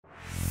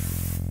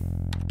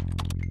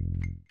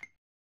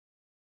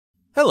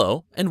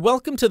Hello, and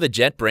welcome to the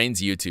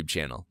JetBrains YouTube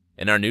channel.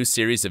 In our new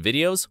series of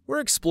videos, we're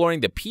exploring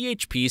the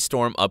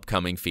PhpStorm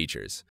upcoming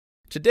features.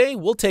 Today,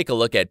 we'll take a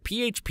look at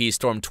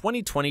PhpStorm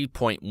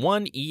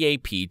 2020.1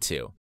 EAP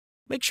 2.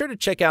 Make sure to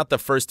check out the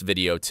first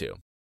video too.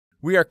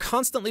 We are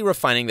constantly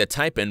refining the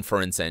type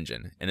inference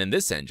engine, and in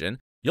this engine,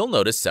 you'll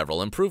notice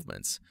several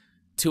improvements.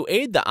 To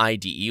aid the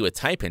IDE with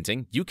type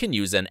hinting, you can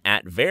use an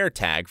 @var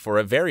tag for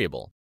a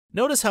variable.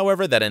 Notice,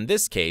 however, that in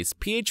this case,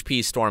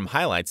 PhpStorm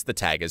highlights the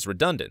tag as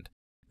redundant.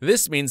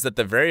 This means that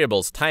the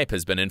variable's type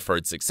has been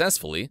inferred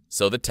successfully,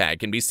 so the tag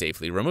can be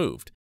safely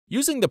removed.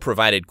 Using the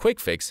provided quick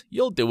fix,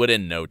 you'll do it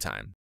in no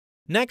time.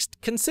 Next,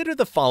 consider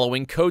the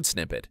following code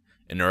snippet.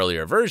 In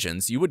earlier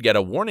versions, you would get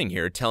a warning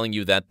here telling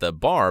you that the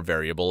bar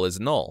variable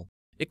is null.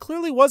 It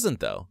clearly wasn't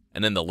though,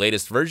 and in the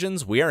latest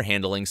versions, we are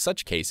handling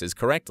such cases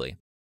correctly.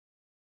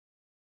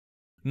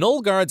 Null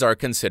guards are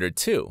considered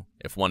too.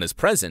 If one is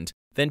present,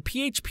 then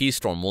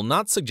PhpStorm will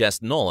not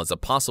suggest null as a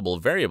possible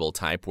variable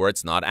type where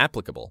it's not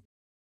applicable.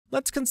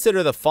 Let's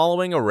consider the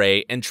following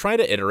array and try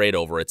to iterate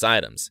over its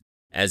items.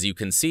 As you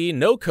can see,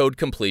 no code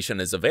completion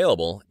is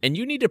available, and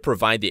you need to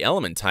provide the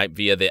element type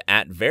via the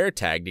 @var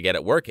tag to get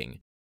it working.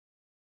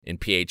 In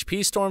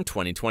PhpStorm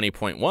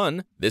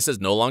 2020.1, this is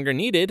no longer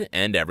needed,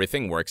 and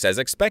everything works as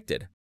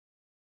expected.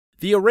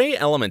 The array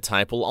element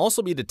type will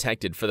also be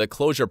detected for the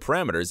closure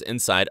parameters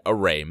inside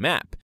array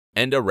map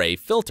and array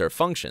filter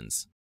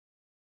functions.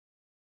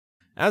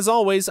 As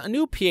always, a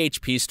new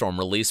PhpStorm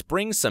release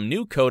brings some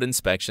new code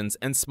inspections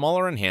and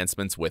smaller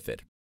enhancements with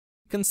it.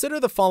 Consider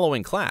the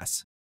following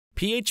class.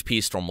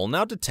 PhpStorm will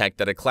now detect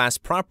that a class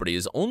property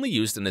is only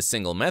used in a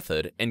single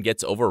method and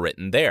gets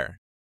overwritten there.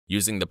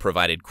 Using the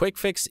provided quick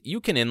fix, you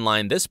can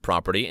inline this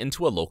property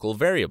into a local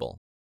variable.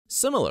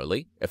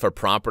 Similarly, if a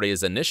property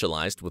is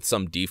initialized with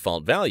some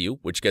default value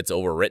which gets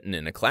overwritten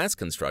in a class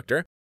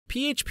constructor,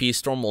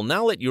 PhpStorm will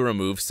now let you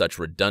remove such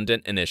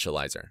redundant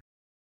initializer.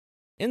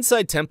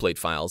 Inside template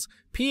files,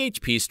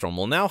 PhpStorm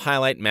will now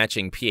highlight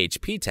matching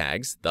PHP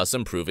tags, thus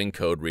improving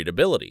code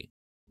readability.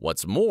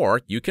 What's more,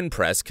 you can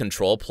press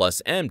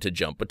Ctrl+M to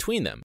jump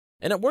between them,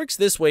 and it works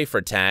this way for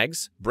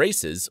tags,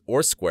 braces,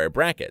 or square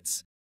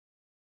brackets.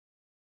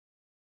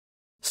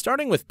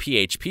 Starting with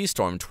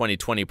PhpStorm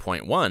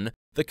 2020.1,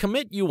 the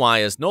commit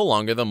UI is no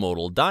longer the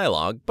modal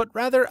dialog, but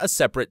rather a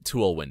separate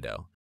tool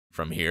window.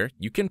 From here,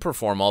 you can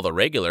perform all the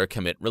regular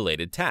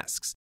commit-related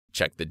tasks.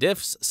 Check the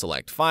diffs,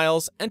 select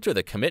files, enter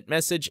the commit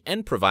message,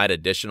 and provide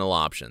additional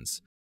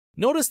options.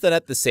 Notice that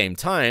at the same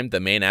time, the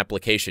main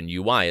application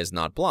UI is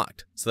not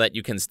blocked, so that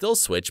you can still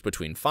switch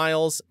between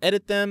files,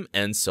 edit them,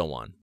 and so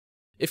on.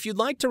 If you'd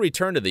like to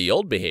return to the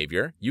old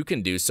behavior, you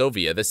can do so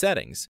via the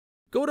settings.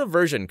 Go to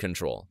Version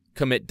Control,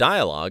 Commit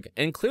Dialog,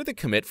 and clear the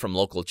commit from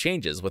local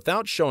changes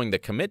without showing the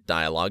Commit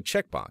Dialog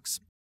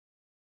checkbox.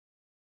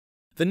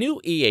 The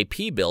new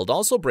EAP build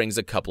also brings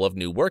a couple of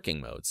new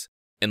working modes.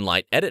 In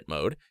LightEdit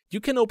mode, you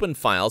can open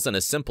files in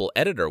a simple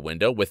editor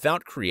window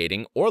without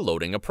creating or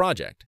loading a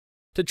project.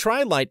 To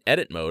try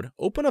LightEdit mode,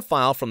 open a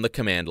file from the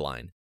command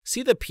line.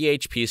 See the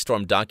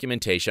PhpStorm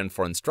documentation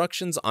for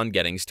instructions on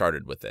getting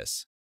started with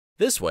this.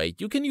 This way,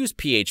 you can use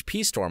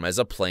PhpStorm as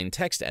a plain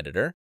text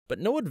editor, but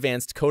no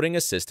advanced coding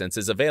assistance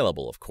is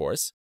available, of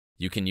course.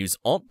 You can use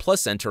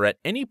Alt+Enter at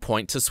any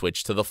point to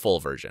switch to the full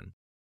version.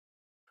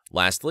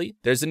 Lastly,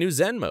 there's a new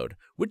Zen Mode,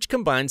 which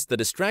combines the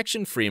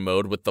distraction-free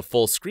mode with the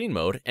full screen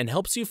mode and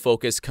helps you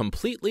focus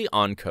completely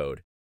on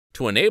code.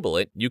 To enable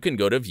it, you can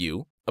go to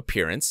View,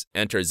 Appearance,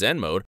 enter Zen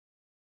Mode,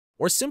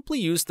 or simply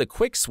use the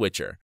quick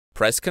switcher.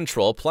 Press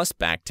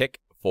Ctrl+backtick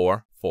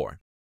for 4.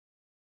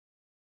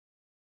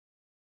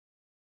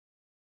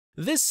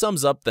 This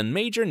sums up the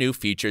major new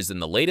features in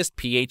the latest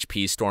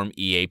PhpStorm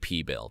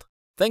EAP build.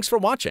 Thanks for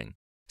watching.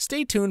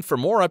 Stay tuned for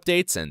more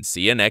updates and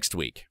see you next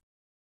week.